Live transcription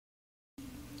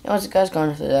What's the guys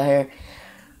going through that here?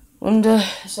 And the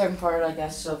second part, I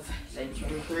guess, of Saints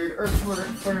Row, third or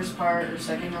first part or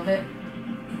second of it.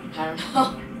 I don't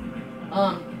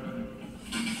know.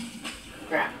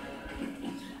 Crap.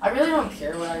 I really don't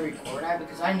care what I record at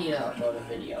because I need to upload a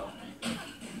video.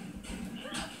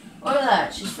 Look at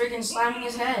that, she's freaking slamming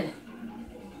his head.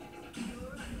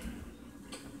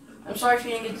 I'm sorry if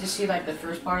you didn't get to see like the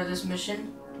first part of this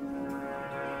mission.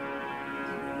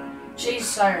 Chase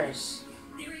Cyrus.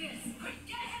 Here he is. Quick,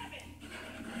 get ahead of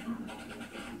him.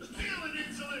 Steal an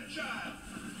insolent child.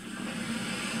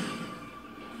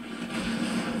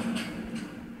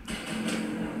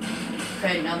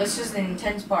 Okay, now this is the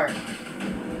intense part.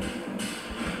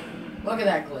 Look at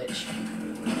that glitch.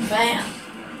 Bam!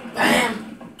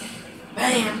 Bam!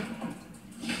 Bam!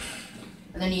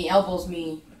 And then he elbows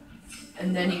me.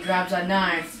 And then he grabs a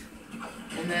knife.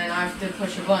 And then I have to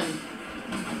push a button.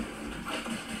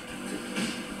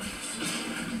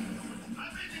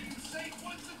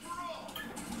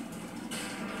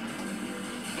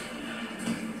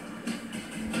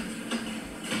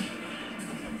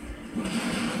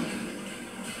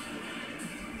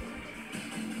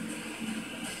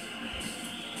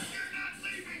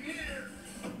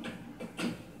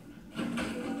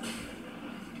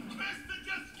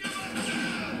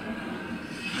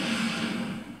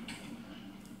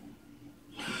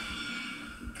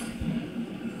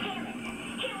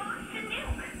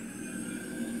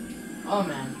 Oh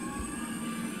man.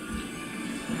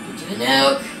 Get to the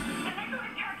nuke!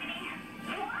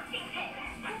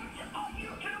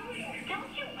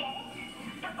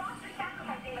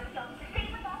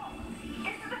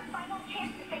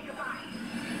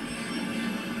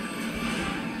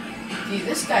 Dude,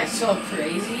 this guy's so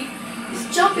crazy.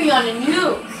 He's jumping on a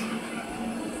nuke!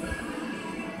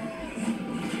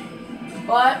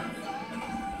 But,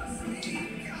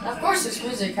 of course this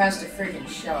music has to freaking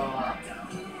show up.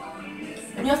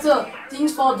 And you have to,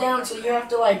 things fall down, so you have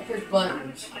to like push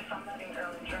buttons.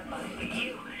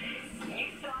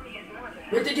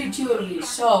 We have to do 2 of these,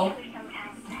 so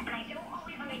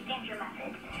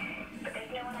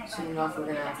soon enough we're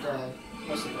gonna have to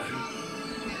push the button.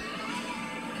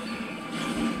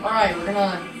 Alright, we're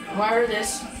gonna wire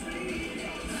this.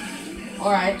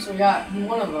 Alright, so we got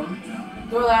one of them.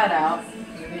 Throw that out.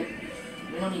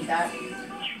 We don't need that.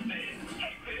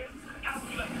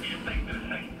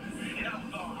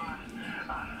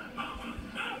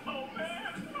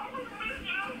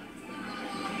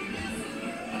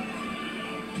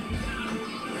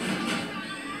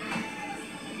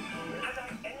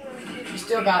 We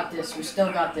still got this. We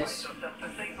still got this.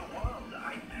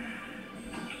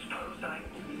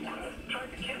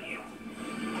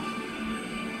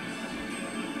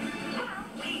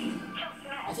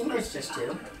 I think there's just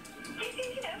 2.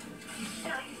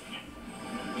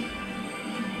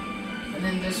 And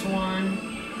then this one.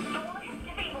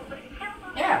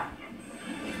 Yeah.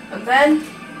 And then,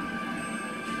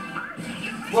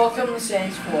 welcome to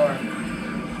Saints 4.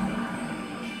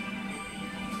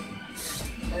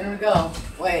 There we go.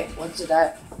 Wait, what's it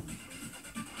at?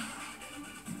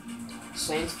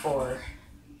 Saints 4.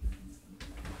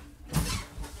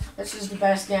 This is the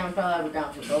best game I've probably ever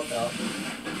gotten for both though.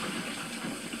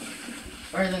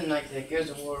 Better than like the Gears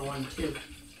of War 1 2.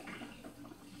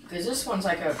 Because this one's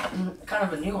like a kind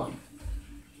of a new one.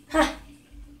 Huh.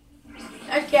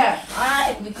 Heck yeah.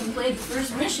 Alright, we completed the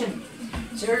first mission.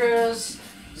 Zero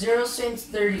Saints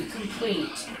 30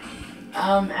 complete.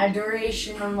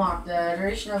 Adoration unlocked. The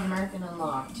Adoration of American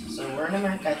unlocked. So we're in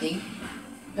America, I think.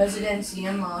 Presidency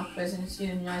unlocked. Presidency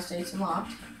of the United States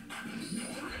unlocked.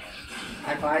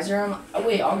 Advisor unlocked. Oh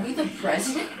wait, are we the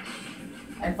president?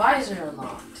 Advisor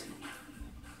unlocked.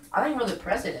 I think we're the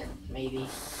president, maybe.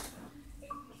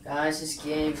 Guys, this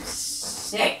game's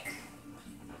sick.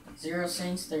 Zero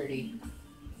Saints 30.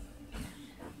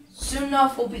 Soon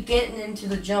enough, we'll be getting into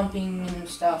the jumping and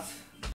stuff.